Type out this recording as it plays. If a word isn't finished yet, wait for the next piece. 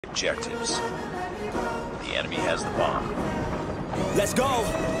Objectives. The enemy has the bomb. Let's go.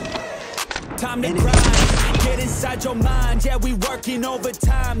 Time to grind. Get inside your mind. Yeah, we working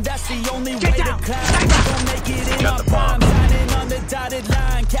overtime. That's the only way to climb. We gon' make it in our prime. Signing on the dotted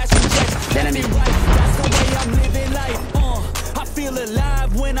line. Cashing checks. Enemy right. That's the way I'm living life. I feel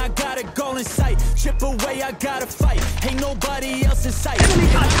alive when I got a goal in sight. Chip away, I gotta fight. Ain't nobody else in sight.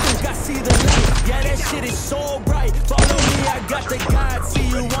 And I think I see the light. Yeah, that shit is so bright. Follow me, I got the guide. See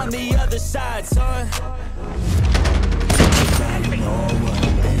you on the other side, son. Nobody know what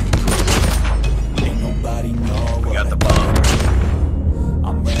I've been through. Ain't nobody know what we got the bomb.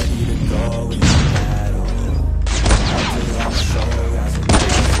 I'm ready to go in the battle. I'll show as a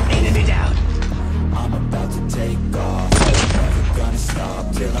enemy down. I'm about to take off. Never gonna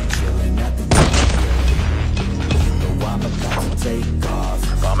stop till I'm chilling at the top. No, I'm about to take off.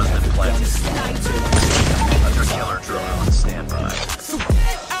 Bomb has been planted. Hunter killer drone on standby.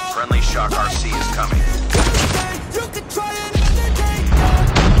 Friendly shock RC is coming.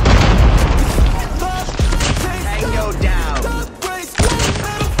 Tango down.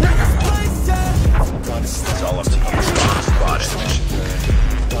 It's all up to you. Spot it.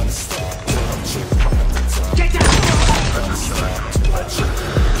 Get down.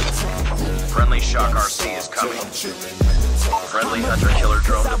 Friendly shock RC is coming. Friendly hunter killer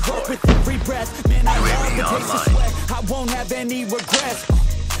drone deployed. UAV online. I won't have any regrets.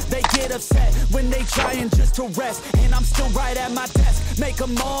 They get upset when they trying just to rest. And I'm still right at my desk. Make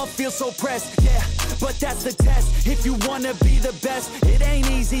them all feel so pressed. Yeah, but that's the test. If you wanna be the best, it ain't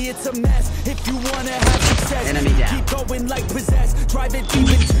easy, it's a mess. If you wanna have success, enemy down. Keep going like possessed. Drive it deep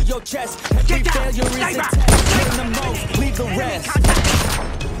into your chest. Every failure is a test. Learn the most, leave the rest.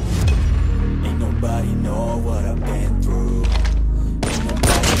 Ain't nobody know what I've been through. Ain't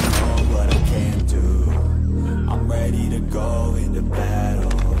nobody know what I can do. I'm ready to go into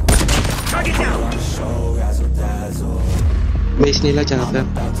battle. Target down. Base nila Chaka.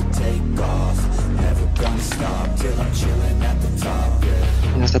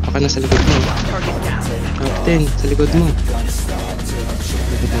 Nasa pa ka na sa likod mo. Captain, sa likod mo.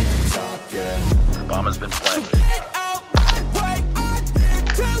 Bomb has been planted.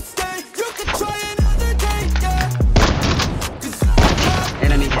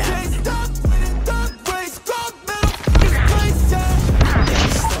 Enemy down.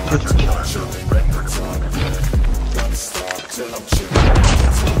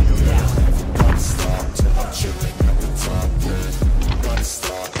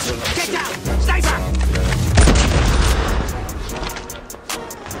 Get down! Sniper!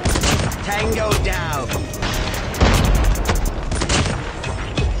 Tango down.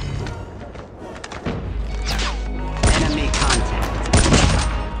 Enemy contact.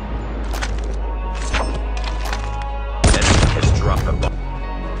 Enemy has dropped the bomb.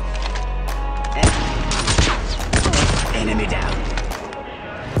 Enemy down.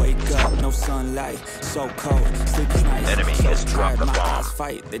 Wake up, no sunlight, so cold, sleep is nice. Enemy so has dropped the my bomb. eyes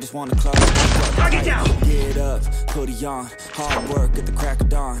fight, they just wanna close. Target down. Get up, hoodie on, hard work at the crack of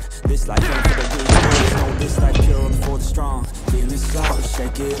dawn. This life ain't for the weak, boys know this life pure only for the strong. Feeling slow,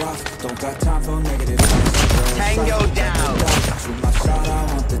 shake it off, don't got time for negative things. Tango down. Shoot my shot, I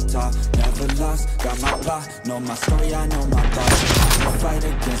want the top, never lost, got my plot, know my story, I know my boss. I'ma fight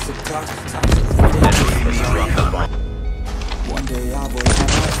against the clock, time to lead it. Enemy has dropped the bomb. One day I will have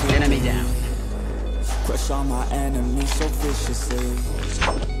my victory. Enemy down. Crush all my enemies so viciously.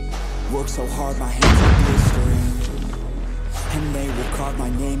 Work so hard, my hands are blistering. And they will carve my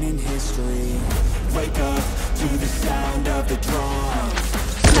name in history. Wake up to the sound of the drums.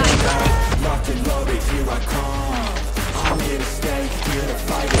 Wake up, locked and loaded, here I come. I'm here to stay, here to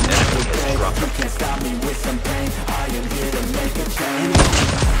fight another day. You can't stop me with some pain. I am here to make a change.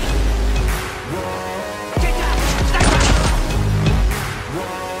 Get down. Sniper.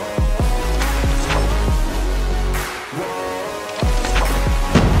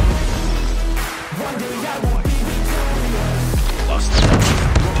 Lost the bomb.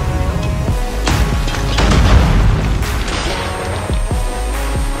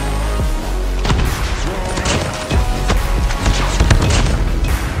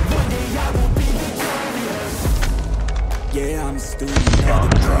 Yeah, I'm a student of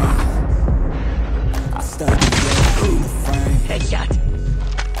the dream. I study every frame. Headshot.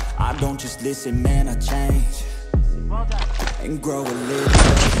 I don't just listen, man, I change. And grow a little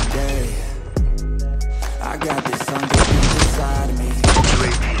every day. I got this hunger deep inside of me.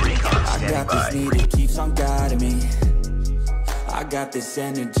 UAV recon I standing got this by. need that keeps on guiding me. I got this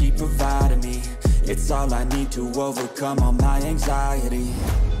energy providing me. It's all I need to overcome all my anxiety.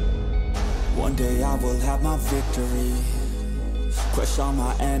 One day I will have my victory. Crush all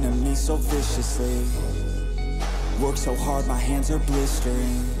my enemies so viciously. Work so hard, my hands are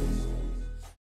blistering.